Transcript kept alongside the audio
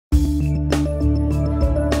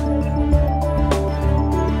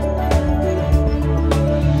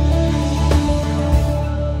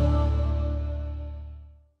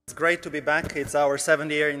great to be back. It's our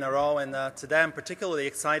 7th year in a row, and today I'm particularly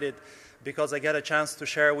excited because I get a chance to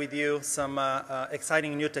share with you some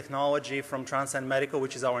exciting new technology from Transcend Medical,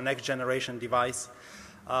 which is our next generation device.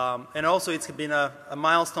 And also it's been a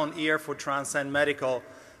milestone year for Transcend Medical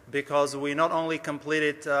because we not only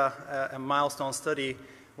completed a milestone study,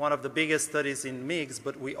 one of the biggest studies in MIGS,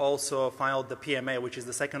 but we also filed the PMA, which is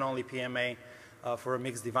the second only PMA for a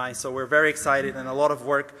MIGS device. So we're very excited and a lot of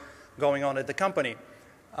work going on at the company.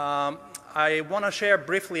 I want to share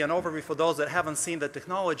briefly an overview for those that haven't seen the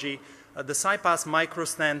technology. The CyPass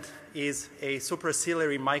Micro-Stent is a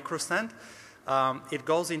supraciliary micro-stent. It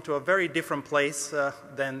goes into a very different place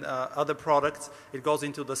than other products. It goes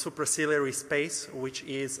into the supraciliary space, which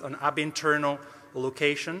is an ab-interno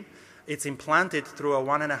location. It's implanted through a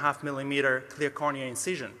 1.5 millimeter clear corneal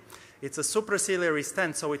incision. It's a supraciliary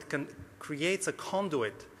stent, so it creates a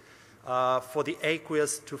conduit for the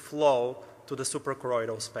aqueous to flow to the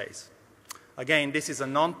suprachoroidal space. Again, this is a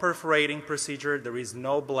non-perforating procedure. There is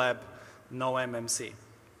no bleb, no MMC.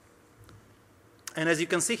 And as you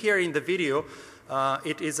can see here in the video,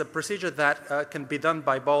 it is a procedure that can be done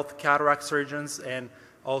by both cataract surgeons and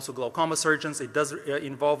also glaucoma surgeons. It does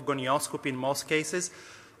involve gonioscopy in most cases,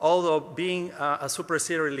 although being a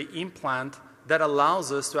supraciliary implant, that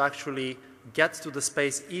allows us to actually get to the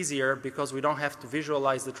space easier because we don't have to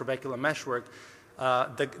visualize the trabecular meshwork.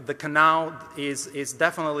 The canal is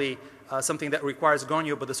definitely something that requires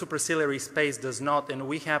gonio, but the supraciliary space does not, and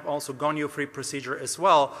we have also gonio-free procedure as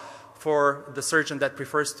well for the surgeon that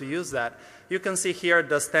prefers to use that. You can see here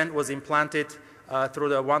the stent was implanted through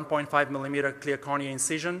the 1.5 millimeter clear corneal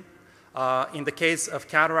incision. In the case of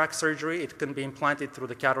cataract surgery, it can be implanted through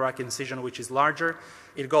the cataract incision, which is larger.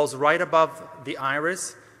 It goes right above the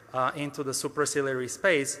iris into the supraciliary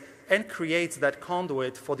space and creates that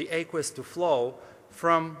conduit for the aqueous to flow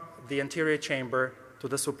from the anterior chamber to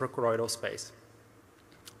the suprachoroidal space.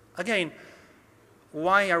 Again,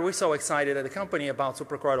 why are we so excited at the company about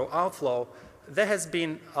suprachoroidal outflow? There has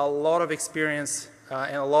been a lot of experience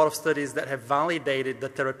and a lot of studies that have validated the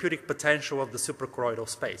therapeutic potential of the suprachoroidal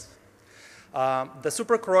space. The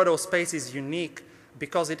suprachoroidal space is unique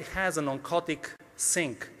because it has an oncotic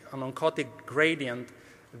sink, an oncotic gradient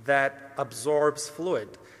that absorbs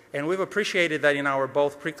fluid. And we've appreciated that in our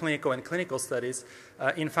both preclinical and clinical studies.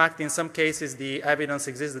 In fact, in some cases, the evidence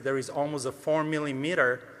exists that there is almost a 4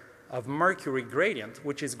 millimeter of mercury gradient,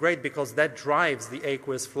 which is great because that drives the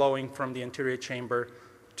aqueous flowing from the anterior chamber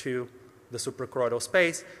to the suprachoroidal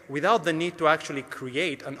space without the need to actually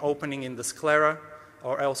create an opening in the sclera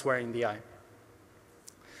or elsewhere in the eye.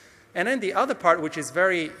 And then the other part, which is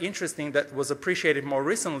very interesting, that was appreciated more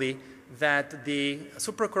recently, that the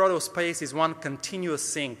suprachoroidal space is one continuous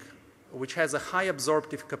sink, which has a high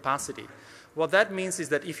absorptive capacity. What that means is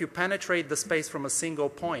that if you penetrate the space from a single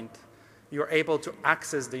point, you're able to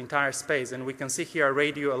access the entire space. And we can see here a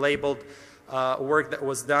radio-labeled work that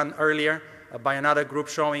was done earlier by another group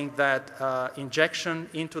showing that injection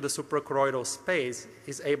into the suprachoroidal space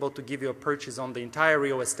is able to give you a purchase on the entire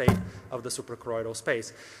real estate of the suprachoroidal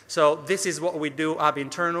space. So this is what we do ab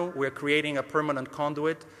interno. We're creating a permanent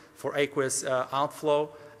conduit for aqueous outflow,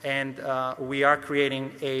 and we are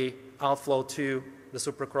creating a outflow to the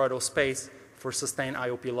suprachoroidal space for sustained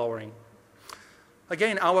IOP lowering.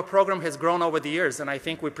 Again, our program has grown over the years, and I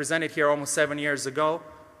think we presented here almost 7 years ago.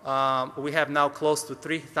 We have now close to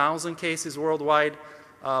 3,000 cases worldwide.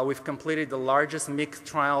 We've completed the largest MIGS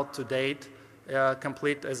trial to date,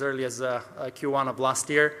 complete as early as Q1 of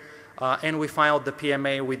last year, and we filed the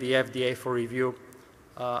PMA with the FDA for review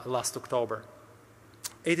last October.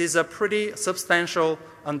 It is a pretty substantial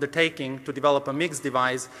undertaking to develop a MIGS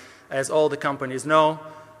device. As all the companies know,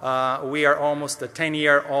 we are almost a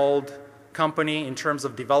 10-year-old company in terms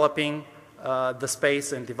of developing the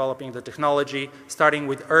space and developing the technology, starting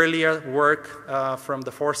with earlier work from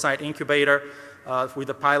the Foresight incubator with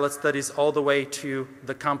the pilot studies all the way to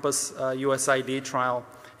the Compass USID trial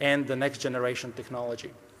and the next generation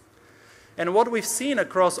technology. And what we've seen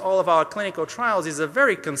across all of our clinical trials is a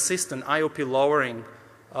very consistent IOP lowering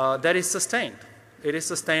that is sustained. It is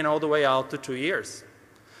sustained all the way out to 2 years.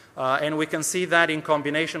 And we can see that in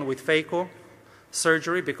combination with phaco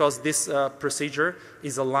surgery because this procedure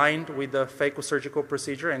is aligned with the phacosurgical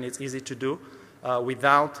procedure and it's easy to do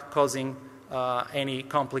without causing any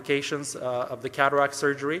complications of the cataract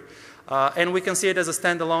surgery. And we can see it as a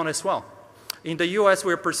standalone as well. In the US,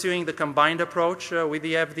 we're pursuing the combined approach with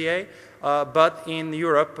the FDA, but in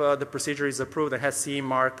Europe, the procedure is approved and has CE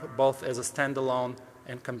mark both as a standalone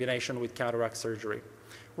and combination with cataract surgery.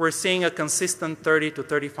 We're seeing a consistent 30 to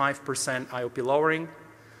 35% IOP lowering.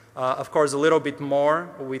 Of course, a little bit more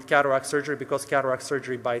with cataract surgery because cataract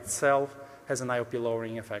surgery by itself has an IOP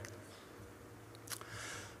lowering effect.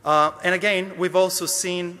 And again, we've also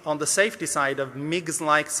seen on the safety side a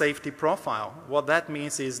MIGS-like safety profile. What that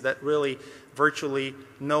means is that really virtually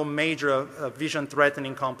no major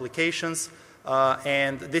vision-threatening complications.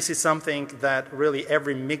 And this is something that really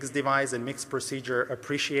every MIGS device and MIGS procedure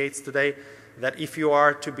appreciates today, that if you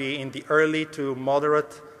are to be in the early to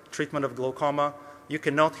moderate treatment of glaucoma, you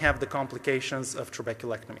cannot have the complications of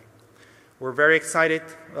trabeculectomy. We're very excited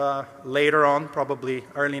later on, probably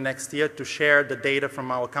early next year, to share the data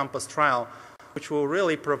from our COMPASS trial, which will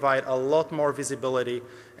really provide a lot more visibility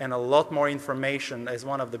and a lot more information as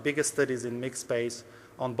one of the biggest studies in MIGS space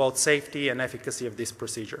on both safety and efficacy of this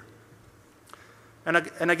procedure.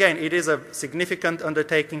 And again, it is a significant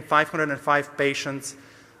undertaking, 505 patients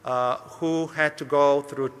who had to go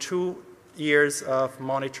through 2 years of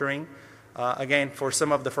monitoring. Again, for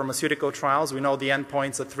some of the pharmaceutical trials, we know the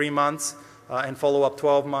endpoints are 3 months and follow-up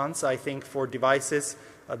 12 months. I think for devices,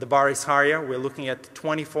 the bar is higher. We're looking at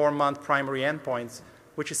 24-month primary endpoints,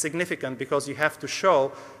 which is significant because you have to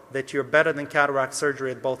show that you're better than cataract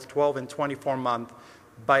surgery at both 12 and 24 months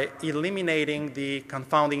by eliminating the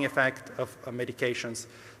confounding effect of medications.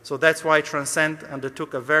 So that's why Transcend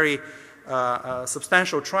undertook a very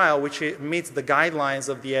substantial trial which meets the guidelines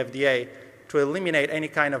of the FDA to eliminate any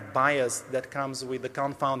kind of bias that comes with the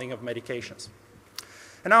confounding of medications.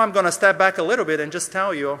 And now I'm going to step back a little bit and just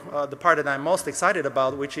tell you the part that I'm most excited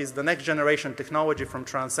about, which is the next generation technology from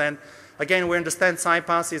Transcend. Again, we understand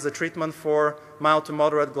CyPass is a treatment for mild to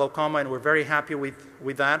moderate glaucoma, and we're very happy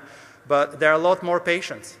with that. But there are a lot more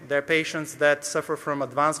patients. There are patients that suffer from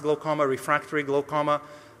advanced glaucoma, refractory glaucoma,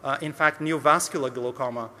 in fact, new vascular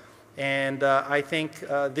glaucoma. And I think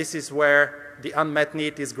this is where the unmet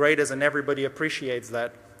need is greatest, and everybody appreciates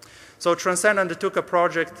that. So Transcend undertook a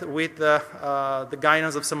project with the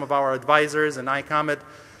guidance of some of our advisors and ICOMET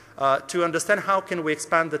to understand how can we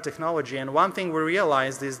expand the technology. And one thing we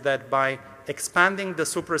realized is that by expanding the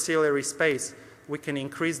supraciliary space, we can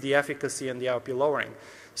increase the efficacy and the IOP lowering.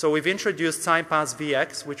 So we've introduced CyPass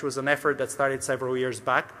VX, which was an effort that started several years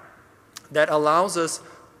back, that allows us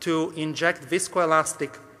to inject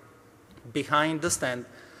viscoelastic behind the stent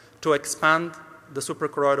to expand the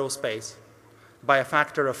suprachoroidal space by a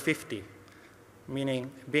factor of 50,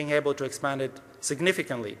 meaning being able to expand it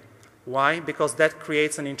significantly. Why? Because that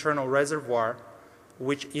creates an internal reservoir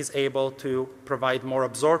which is able to provide more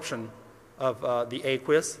absorption of the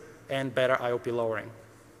aqueous and better IOP lowering.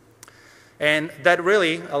 And that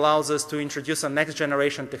really allows us to introduce a next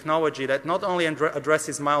generation technology that not only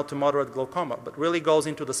addresses mild to moderate glaucoma, but really goes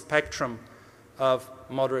into the spectrum of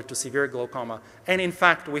moderate to severe glaucoma. And in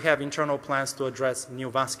fact, we have internal plans to address new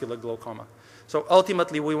vascular glaucoma. So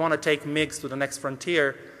ultimately, we want to take MIGS to the next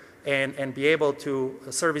frontier and be able to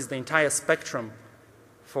service the entire spectrum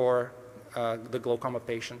for the glaucoma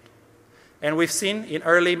patient. And we've seen in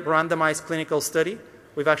early randomized clinical study,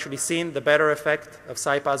 we've actually seen the better effect of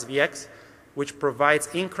CyPass VX, which provides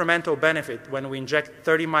incremental benefit when we inject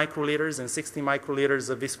 30 microliters and 60 microliters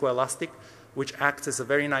of viscoelastic, which acts as a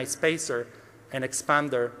very nice spacer and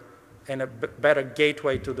expander and a better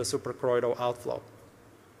gateway to the suprachoroidal outflow.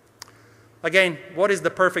 Again, what is the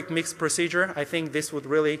perfect MIGS procedure? I think this would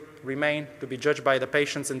really remain to be judged by the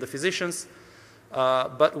patients and the physicians.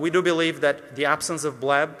 But we do believe that the absence of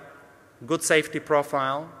bleb, good safety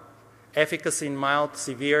profile, efficacy in mild,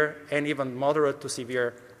 severe, and even moderate to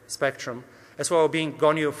severe spectrum, as well as being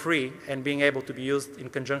gonio-free and being able to be used in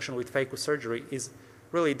conjunction with phaco surgery is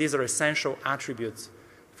really, these are essential attributes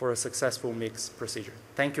for a successful MIGS procedure.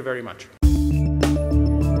 Thank you very much.